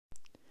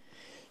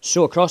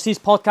So across these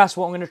podcasts,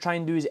 what I'm going to try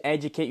and do is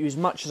educate you as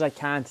much as I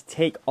can to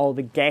take all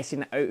the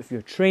guessing out of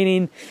your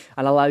training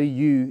and allow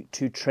you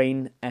to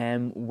train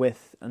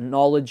with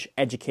knowledge,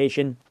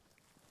 education,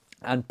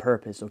 and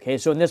purpose, okay?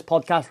 So in this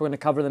podcast, we're going to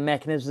cover the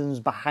mechanisms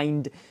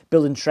behind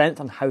building strength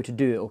and how to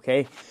do it,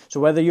 okay? So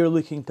whether you're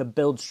looking to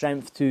build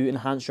strength to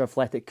enhance your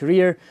athletic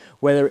career,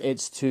 whether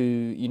it's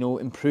to,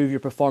 improve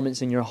your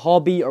performance in your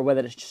hobby, or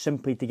whether it's just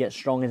simply to get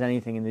strong as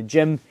anything in the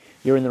gym,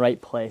 you're in the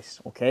right place,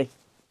 okay?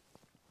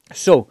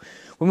 So,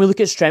 when we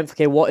look at strength,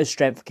 okay, what is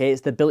strength? Okay,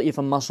 it's the ability of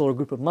a muscle or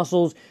group of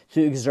muscles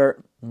to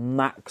exert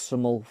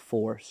maximal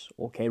force,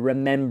 okay?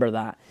 Remember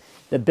that.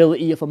 The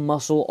ability of a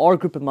muscle or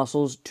group of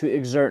muscles to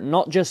exert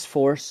not just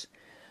force,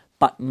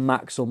 but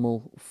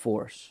maximal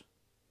force.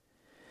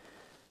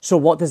 So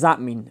what does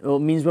that mean? Well, it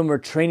means when we're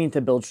training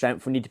to build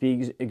strength, we need to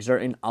be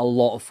exerting a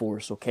lot of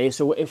force, okay?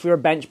 So if we were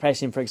bench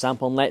pressing, for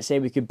example, and let's say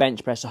we could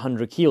bench press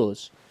 100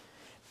 kilos,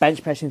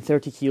 bench pressing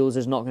 30 kilos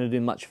is not going to do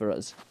much for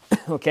us,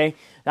 okay?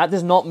 That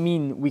does not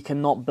mean we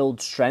cannot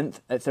build strength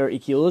at 30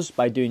 kilos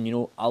by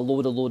doing, a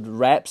load of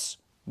reps.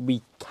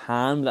 We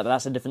can, but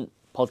that's a different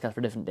podcast for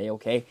a different day,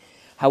 okay?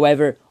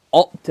 However,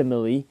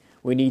 optimally,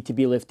 we need to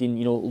be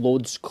lifting,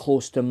 loads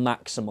close to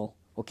maximal,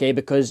 okay?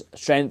 Because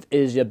strength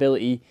is the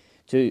ability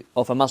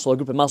of a muscle or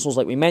group of muscles,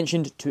 like we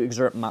mentioned, to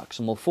exert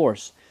maximal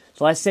force.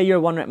 So let's say your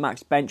 1 rep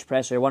max bench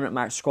press or your 1 rep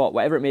max squat,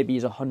 whatever it may be,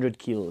 is 100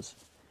 kilos.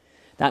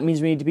 That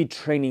means we need to be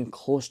training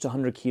close to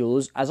 100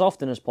 kilos as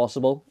often as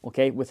possible,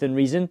 okay, within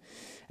reason,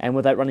 and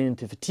without running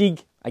into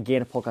fatigue.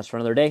 Again, a podcast for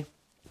another day,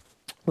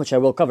 which I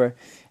will cover,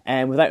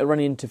 and without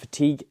running into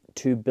fatigue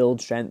to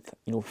build strength,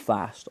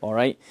 fast, all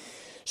right?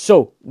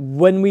 So,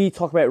 when we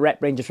talk about rep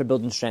ranges for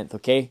building strength,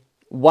 okay,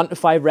 1 to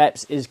 5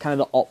 reps is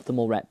kind of the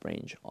optimal rep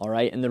range, all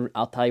right? And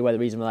I'll tell you why the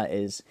reason for that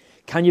is.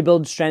 Can you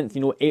build strength,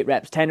 8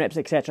 reps, 10 reps,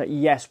 etc.?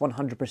 Yes,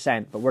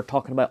 100%, but we're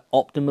talking about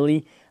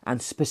optimally and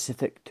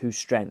specific to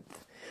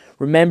strength.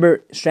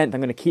 Remember, strength,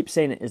 I'm going to keep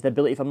saying it, is the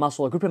ability of a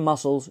muscle or group of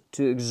muscles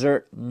to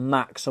exert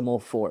maximal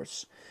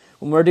force.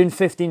 When we're doing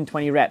 15,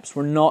 20 reps,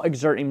 we're not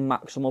exerting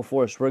maximal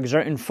force. We're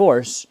exerting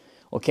force,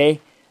 okay,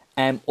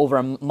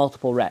 over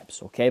multiple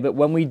reps, okay? But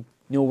when we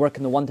work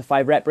in the 1 to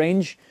 5 rep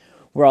range,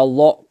 we're a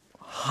lot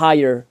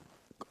higher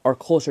or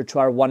closer to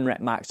our 1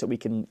 rep max that we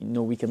can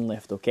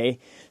lift, okay?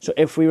 So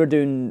if we were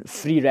doing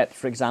 3 reps,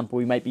 for example,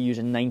 we might be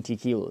using 90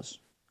 kilos.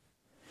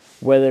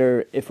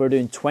 Whether if we're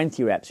doing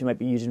 20 reps, we might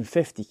be using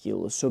 50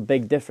 kilos, so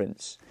big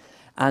difference.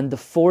 And the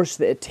force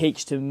that it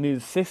takes to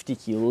move 50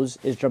 kilos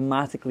is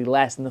dramatically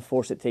less than the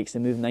force it takes to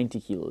move 90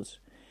 kilos.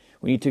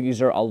 We need to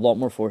exert a lot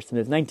more force to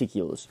move 90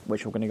 kilos,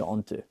 which we're going to get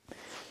onto.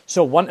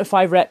 So 1 to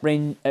 5 rep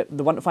range,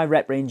 the 1 to 5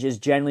 rep range is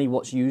generally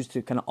what's used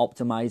to kind of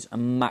optimize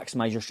and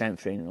maximize your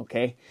strength training,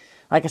 okay?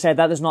 Like I said,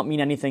 that does not mean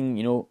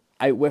anything,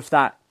 out with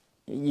that.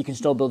 You can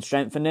still build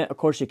strength in it. Of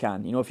course you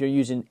can. If you're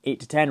using 8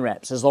 to 10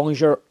 reps, as long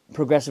as you're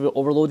progressively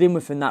overloading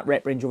within that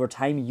rep range over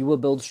time, you will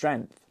build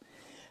strength.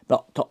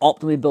 But to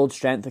optimally build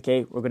strength,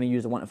 okay, we're going to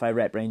use the 1 to 5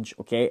 rep range,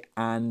 okay,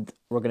 and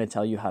we're going to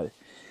tell you how.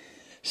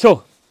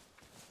 So,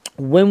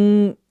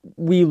 when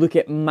we look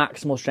at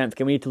maximal strength,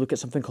 okay, we need to look at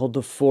something called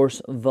the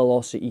force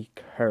velocity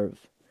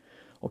curve.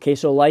 Okay,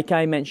 so like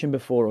I mentioned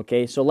before,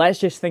 okay, so let's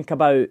just think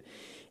about,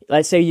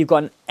 let's say you've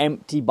got an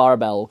empty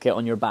barbell, okay,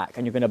 on your back,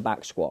 and you're going to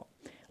back squat.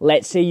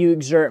 Let's say you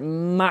exert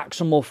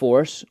maximal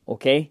force,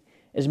 okay,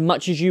 as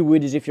much as you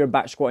would as if you're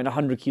back squatting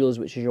 100 kilos,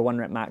 which is your 1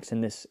 rep max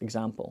in this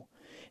example.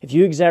 If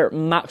you exert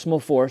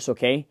maximal force,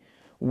 okay,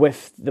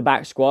 with the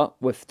back squat,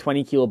 with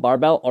 20 kilo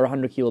barbell or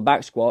 100 kilo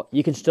back squat,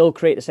 you can still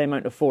create the same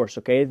amount of force,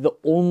 okay? The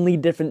only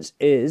difference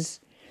is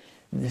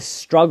the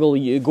struggle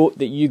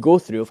that you go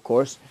through, of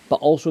course, but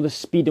also the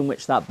speed in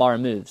which that bar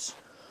moves.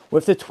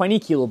 With the 20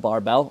 kilo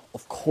barbell,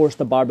 of course,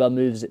 the barbell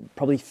moves at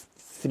probably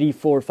 3,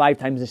 4, 5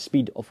 times the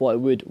speed of what it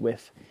would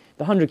with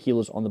the 100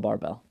 kilos on the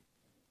barbell.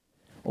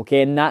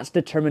 Okay, and that's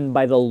determined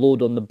by the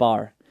load on the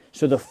bar.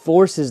 So the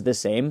force is the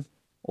same,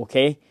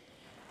 okay,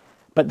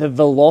 but the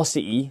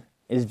velocity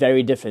is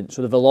very different.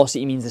 So the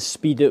velocity means the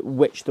speed at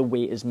which the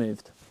weight is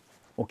moved.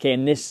 Okay,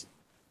 and this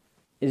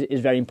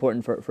is very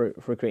important for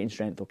creating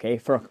strength, okay,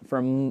 for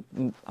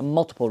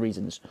multiple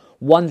reasons.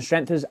 One,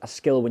 strength is a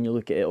skill when you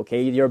look at it,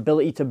 okay, your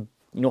ability to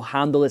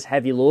handle its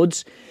heavy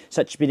loads,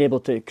 such as being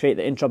able to create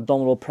the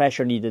intra-abdominal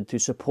pressure needed to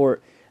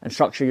support and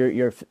structure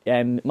your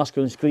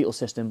muscular and skeletal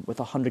system with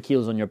 100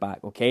 kilos on your back,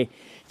 okay?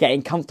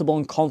 Getting comfortable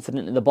and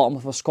confident at the bottom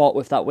of a squat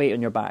with that weight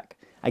on your back.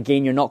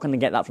 Again, you're not going to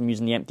get that from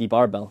using the empty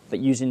barbell, but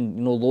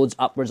using loads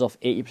upwards of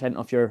 80%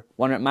 of your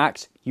 1 rep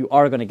max, you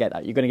are going to get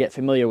that. You're going to get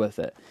familiar with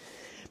it.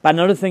 But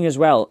another thing as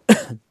well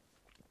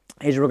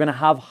is we're going to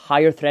have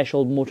higher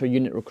threshold motor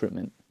unit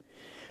recruitment.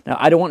 Now,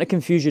 I don't want to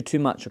confuse you too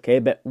much, okay?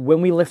 But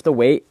when we lift a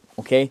weight,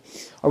 okay,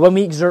 or when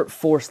we exert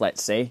force,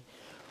 let's say,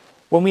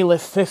 when we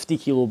lift 50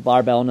 kilo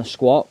barbell on a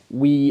squat,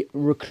 we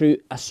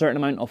recruit a certain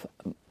amount of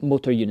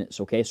motor units,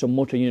 okay? So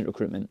motor unit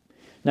recruitment.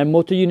 Now,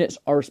 motor units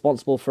are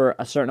responsible for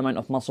a certain amount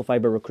of muscle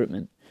fiber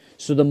recruitment.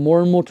 So the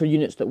more motor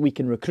units that we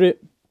can recruit,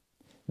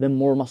 the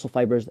more muscle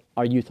fibers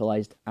are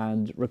utilized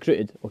and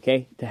recruited,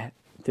 okay,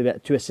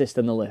 to assist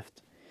in the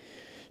lift.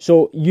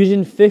 So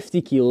using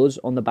 50 kilos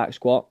on the back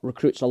squat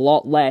recruits a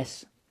lot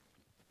less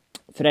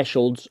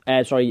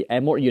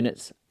motor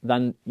units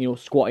than,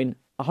 squatting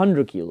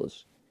 100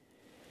 kilos.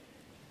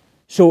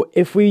 So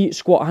if we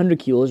squat 100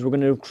 kilos, we're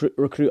going to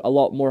recruit a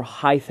lot more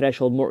high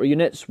threshold motor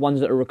units, ones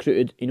that are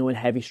recruited, in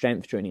heavy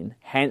strength training.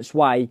 Hence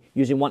why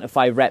using 1 to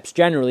 5 reps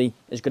generally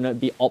is going to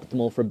be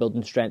optimal for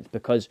building strength,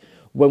 because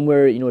when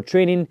we're,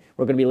 training,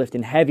 we're going to be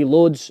lifting heavy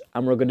loads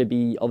and we're going to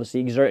be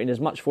obviously exerting as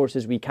much force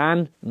as we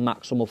can,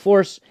 maximal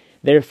force.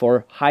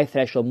 Therefore, high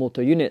threshold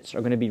motor units are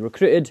going to be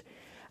recruited,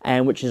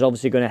 which is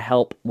obviously going to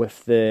help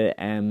with the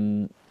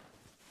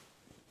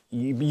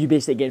you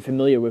basically get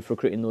familiar with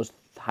recruiting those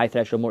high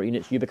threshold motor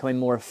units. You're becoming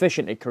more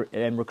efficient at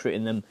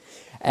recruiting them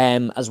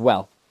as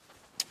well.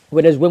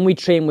 Whereas when we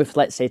train with,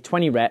 let's say,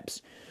 20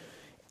 reps,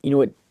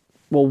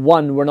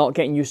 one, we're not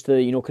getting used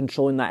to,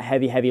 controlling that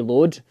heavy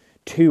load.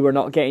 2, we're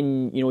not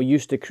getting,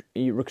 used to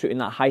recruiting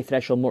that high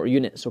threshold motor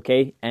units,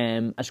 okay,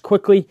 as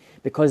quickly,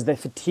 because the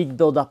fatigue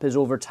build-up is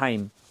over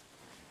time.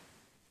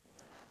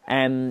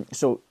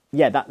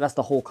 Yeah, that's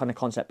the whole kind of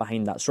concept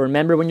behind that. So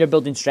remember, when you're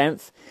building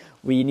strength,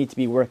 we need to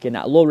be working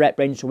at a low rep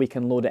range so we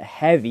can load it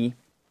heavy.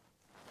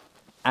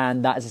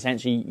 And that is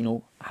essentially,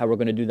 how we're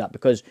going to do that,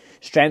 because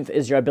strength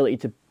is your ability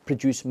to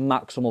produce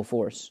maximal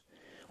force.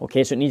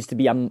 Okay, so it needs to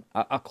be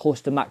a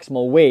close to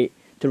maximal weight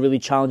to really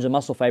challenge the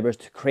muscle fibers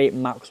to create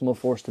maximal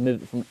force to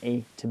move it from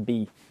A to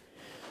B.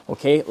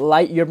 Okay,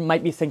 like you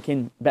might be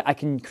thinking, but I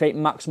can create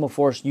maximal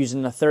force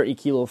using a 30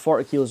 kilo,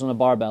 40 kilos on a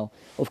barbell.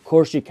 Of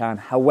course you can.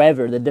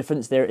 However, the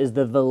difference there is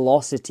the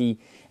velocity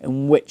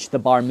in which the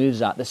bar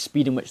moves at, the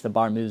speed in which the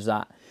bar moves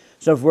at.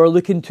 So if we're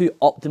looking to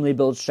optimally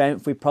build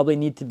strength, we probably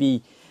need to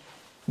be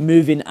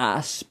moving at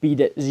a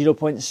speed at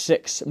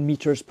 0.6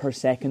 meters per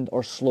second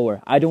or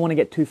slower. I don't want to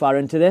get too far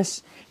into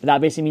this, but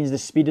that basically means the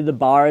speed of the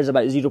bar is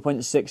about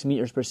 0.6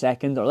 meters per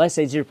second, or let's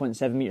say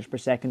 0.7 meters per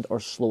second or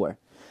slower.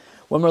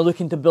 When we're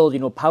looking to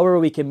build, power,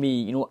 we can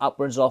be,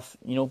 upwards of,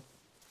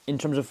 in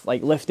terms of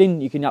like lifting,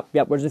 you can be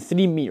upwards of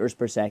 3 meters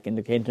per second,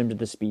 okay, in terms of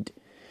the speed.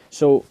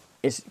 So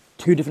it's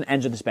two different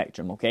ends of the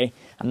spectrum, okay?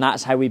 And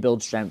that's how we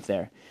build strength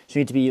there. So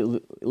you need to be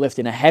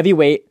lifting a heavy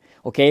weight,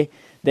 okay,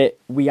 that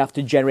we have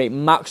to generate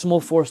maximal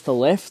force to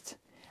lift.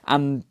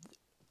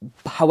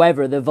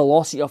 However, the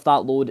velocity of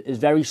that load is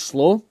very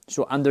slow,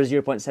 so under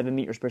 0.7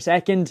 meters per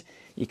second.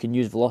 You can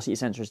use velocity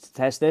sensors to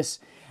test this,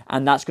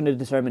 and that's going to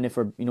determine if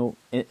we're,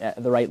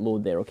 at the right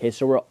load there, okay?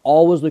 So we're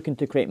always looking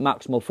to create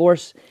maximal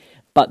force,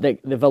 but the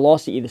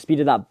velocity, the speed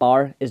of that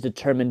bar is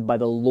determined by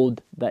the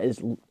load that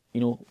is,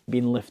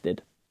 being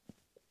lifted.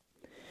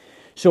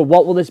 So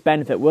what will this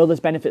benefit? Will this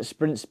benefit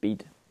sprint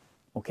speed?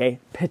 Okay,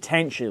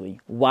 potentially.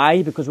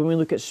 Why? Because when we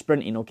look at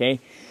sprinting, okay,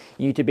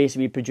 you need to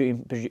basically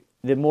produce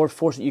the more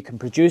force that you can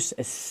produce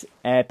is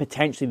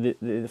potentially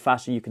the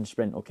faster you can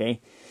sprint,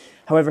 okay?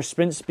 However,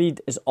 sprint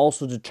speed is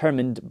also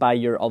determined by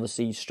your,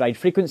 obviously, stride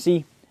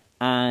frequency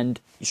and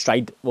you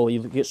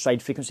look at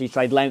stride frequency,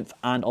 stride length,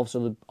 and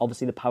also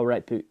obviously the power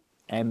output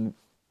in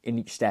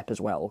each step as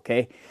well,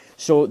 okay?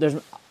 So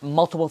there's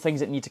multiple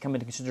things that need to come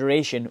into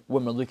consideration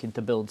when we're looking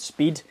to build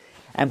speed.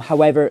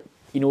 However,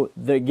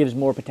 that gives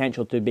more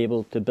potential to be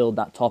able to build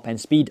that top end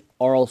speed,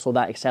 or also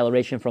that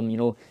acceleration from,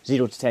 0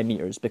 to 10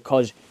 meters,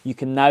 because you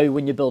can now,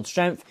 when you build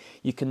strength,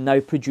 you can now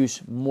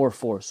produce more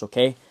force,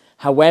 okay?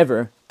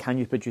 However, can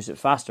you produce it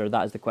faster?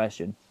 That is the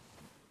question.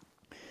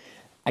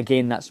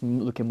 Again, that's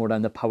looking more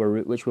down the power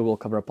route, which we will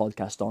cover a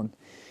podcast on.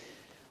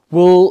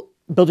 Will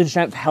building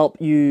strength help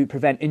you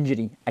prevent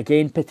injury?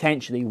 Again,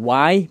 potentially.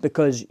 Why?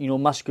 Because,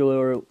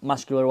 muscular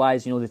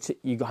wise, you're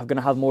going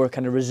to have more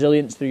kind of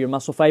resilience through your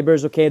muscle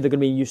fibers, okay? They're going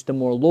to be used to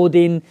more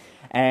loading,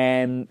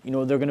 they're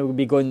going to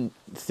be going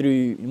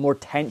through more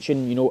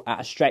tension, at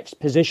a stretched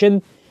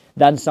position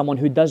than someone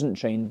who doesn't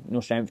train,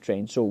 strength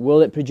train. So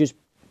will it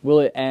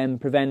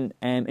prevent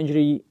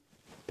injury?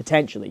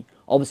 Potentially.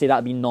 Obviously, that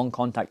would be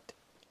non-contact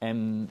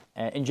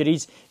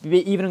injuries.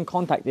 Even in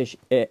contact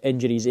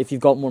injuries, if you've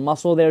got more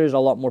muscle, there's a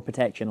lot more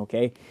protection,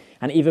 okay?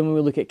 And even when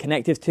we look at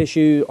connective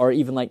tissue, or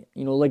even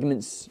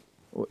ligaments,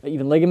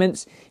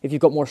 if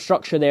you've got more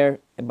structure there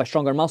by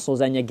stronger muscles,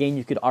 then again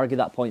you could argue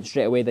that point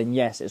straight away, then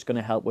yes, it's going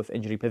to help with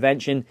injury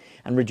prevention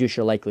and reduce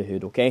your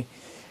likelihood, okay?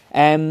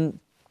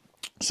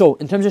 So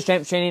in terms of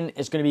strength training,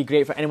 it's going to be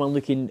great for anyone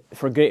looking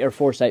for greater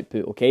force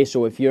output, okay?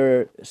 So if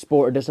your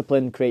sport or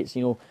discipline creates,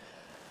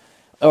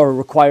 or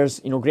requires,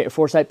 greater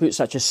force output,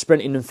 such as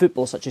sprinting in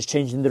football, such as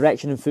changing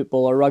direction in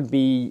football or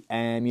rugby,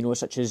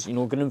 such as,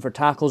 going in for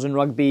tackles in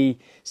rugby,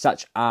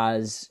 such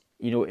as,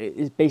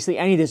 it's basically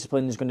any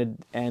discipline is going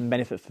to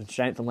benefit from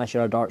strength, unless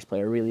you're a darts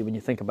player, really, when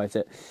you think about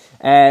it.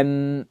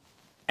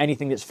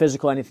 Anything that's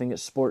physical, anything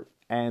that's sport,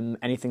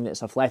 anything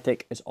that's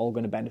athletic, is all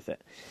going to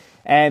benefit.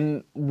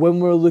 When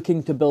we're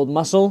looking to build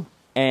muscle,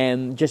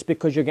 just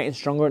because you're getting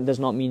stronger does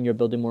not mean you're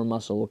building more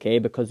muscle, okay?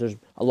 Because there's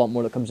a lot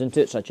more that comes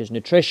into it, such as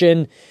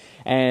nutrition.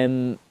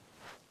 One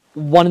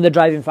of the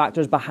driving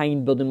factors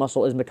behind building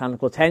muscle is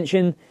mechanical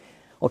tension.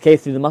 okay,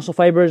 through the muscle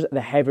fibers.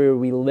 The heavier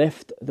we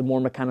lift, the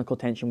more mechanical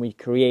tension we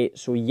create.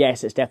 So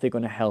yes, it's definitely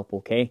going to help,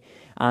 okay?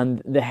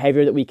 And the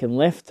heavier that we can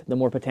lift, the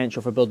more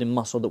potential for building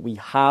muscle that we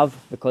have,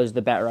 because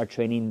the better our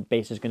training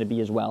base is going to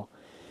be as well.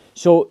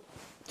 So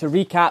to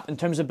recap, in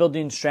terms of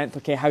building strength,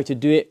 okay, how to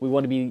do it, we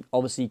want to be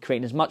obviously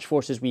creating as much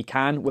force as we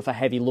can with a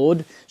heavy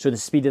load, so the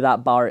speed of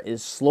that bar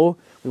is slow.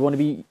 We want to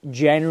be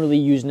generally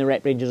using the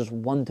rep ranges of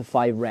 1 to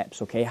 5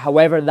 reps, okay?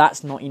 However,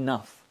 that's not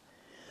enough.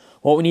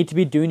 What we need to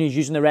be doing is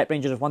using the rep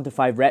ranges of 1 to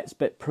 5 reps,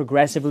 but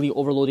progressively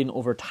overloading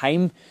over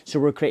time, so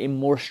we're creating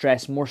more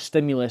stress, more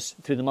stimulus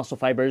through the muscle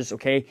fibers,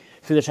 okay,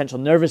 through the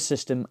central nervous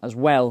system as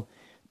well,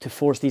 to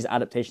force these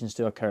adaptations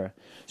to occur.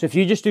 So if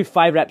you just do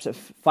 5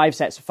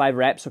 sets of 5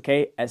 reps,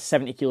 okay, at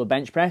 70 kilo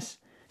bench press,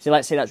 so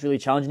let's say that's really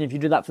challenging. If you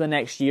do that for the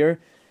next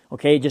year,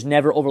 okay, just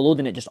never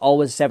overloading it, just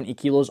always 70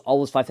 kilos,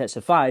 always 5 sets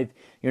of 5,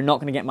 you're not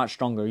going to get much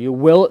stronger. You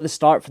will at the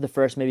start for the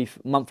first maybe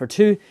month or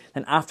two,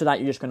 then after that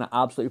you're just going to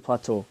absolutely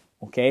plateau,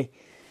 okay,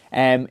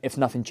 if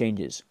nothing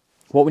changes.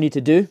 What we need to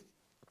do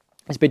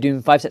is be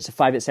doing 5 sets of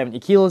 5 at 70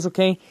 kilos,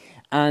 okay,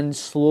 and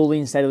slowly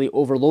and steadily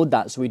overload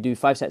that. So we do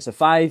 5 sets of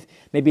 5,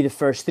 maybe the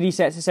first 3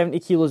 sets of 70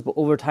 kilos, but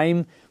over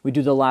time, we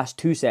do the last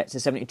 2 sets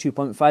of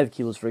 72.5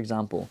 kilos, for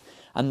example.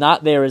 And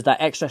that there is that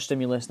extra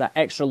stimulus, that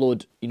extra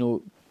load,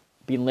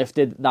 being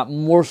lifted, that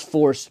more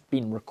force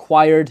being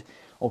required,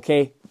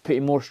 okay,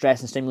 putting more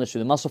stress and stimulus through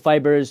the muscle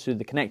fibers, through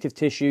the connective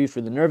tissue,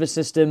 through the nervous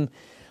system,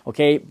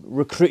 okay,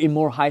 recruiting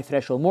more high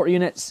threshold motor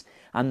units,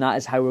 and that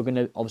is how we're going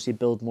to obviously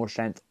build more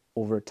strength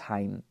over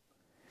time.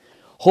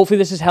 Hopefully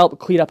this has helped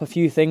clear up a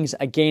few things.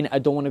 Again, I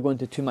don't want to go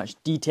into too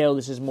much detail.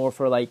 This is more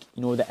for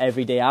the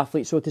everyday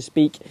athlete, so to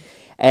speak.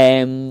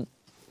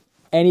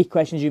 Any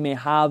questions you may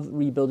have,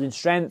 rebuilding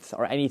strength,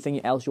 or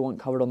anything else you want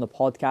covered on the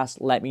podcast,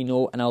 let me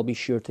know and I'll be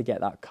sure to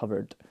get that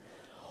covered.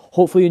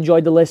 Hopefully you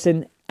enjoyed the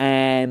listen,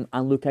 and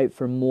look out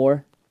for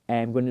more.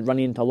 I'm going to run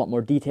into a lot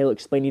more detail,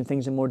 explaining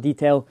things in more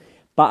detail.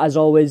 But as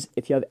always,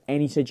 if you have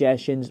any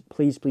suggestions,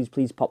 please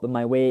pop them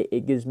my way.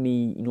 It gives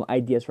me,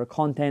 ideas for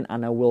content,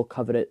 and I will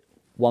cover it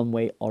one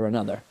way or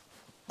another.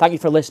 Thank you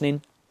for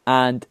listening,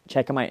 and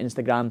check out my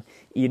Instagram,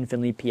 Ian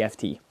Finley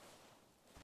PFT.